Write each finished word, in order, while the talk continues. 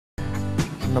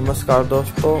नमस्कार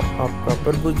दोस्तों, आपका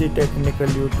प्रभु जी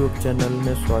टेक्निकल यूट्यूब चैनल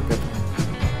में स्वागत है।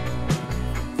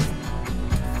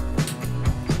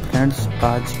 फ्रेंड्स,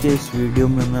 आज के इस वीडियो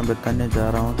में मैं बताने जा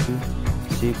रहा हूं कि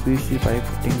cpvc पाइप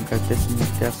फिटिंग करते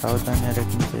समय क्या सावधानियां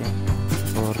रखनी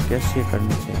चाहिए और कैसे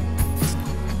करनी चाहिए।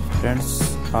 फ्रेंड्स,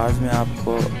 आज मैं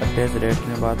आपको अटैच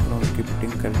लैट्रिन बाथरूम की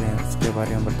फिटिंग कर रहे हैं उसके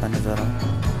बारे में बताने जा रहा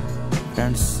हूँ।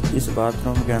 फ्रेंड्स, इस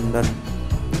बाथरूम के अंदर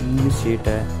इंग्लिश सीट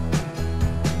है।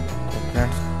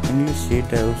 फ्रेंड्स, इंग्लिश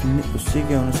सीट है, उसी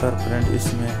के अनुसार फ्रेंड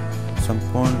इसमें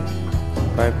संपूर्ण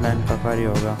पाइपलाइन का कार्य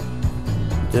होगा।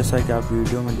 जैसा कि आप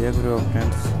वीडियो में देख रहे हो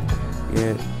फ्रेंड्स,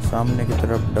 ये सामने की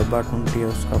तरफ डब्बा टूंटी है,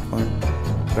 उसका पॉइंट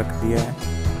रख दिया है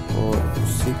और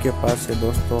उसी के पास से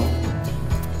दोस्तों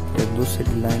एक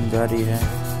दूसरी लाइन जारी है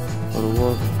और वो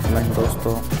लाइन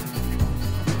दोस्तों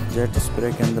जेट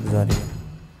स्प्रे के अंदर जारी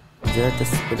है। जेट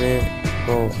स्प्रे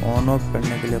को ऑन ऑफ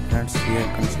करने के लिए फ्रेंड्स ये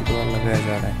कंसीड वाल लगाया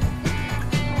जा रहा है।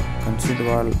 कंसीड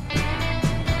वाल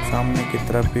सामने की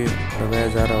तरफ ही लगाया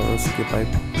जा रहा है। उसकी पाइप,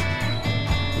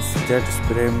 उस जेट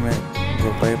स्प्रे में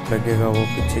जो पाइप लगेगा वो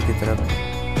पीछे की तरफ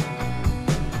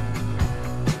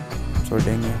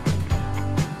छोड़ेंगे।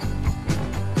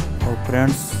 और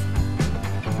फ्रेंड्स,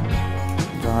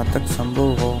 जहाँ तक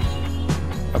संभव हो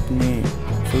अपनी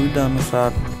सुविधा अनुसार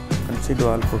कंसीड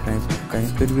वाल को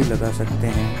कहीं पर भी लगा सकते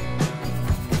हैं।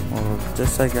 और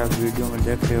जैसा कि आप वीडियो में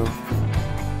देख रहे हो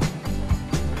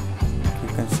कि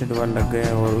कंसीड वाल लग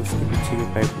गया और उसके पीछे की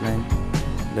पाइपलाइन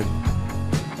लग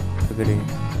रही है।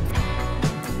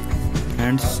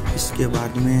 फ्रेंड्स, इसके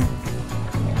बाद में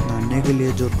नहाने के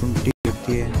लिए जो टुंटी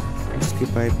होती है उसकी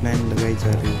पाइपलाइन लगाई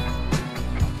जा रही है।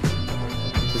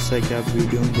 जैसा कि आप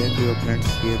वीडियो में देख रहे हो फ्रेंड्स,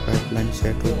 ये पाइपलाइन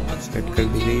सेट कर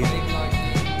दी गई है।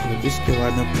 और इसके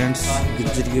बाद में फ्रेंड्स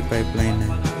गिज्जर की पाइपलाइन है,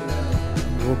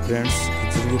 वो फ्रेंड्स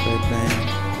गिज्जर की पाइपलाइन,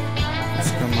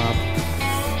 इसका माप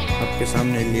आपके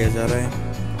सामने लिया जा रहा है।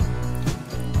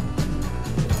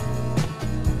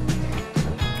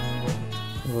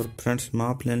 और फ्रेंड्स,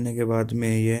 माप लेने के बाद में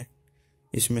ये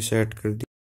इसमें सेट कर दी।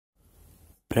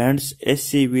 फ्रेंड्स,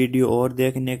 ऐसी वीडियो और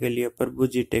देखने के लिए प्रभु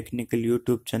जी टेक्निकल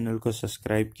यूट्यूब चैनल को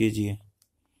सब्सक्राइब कीजिए।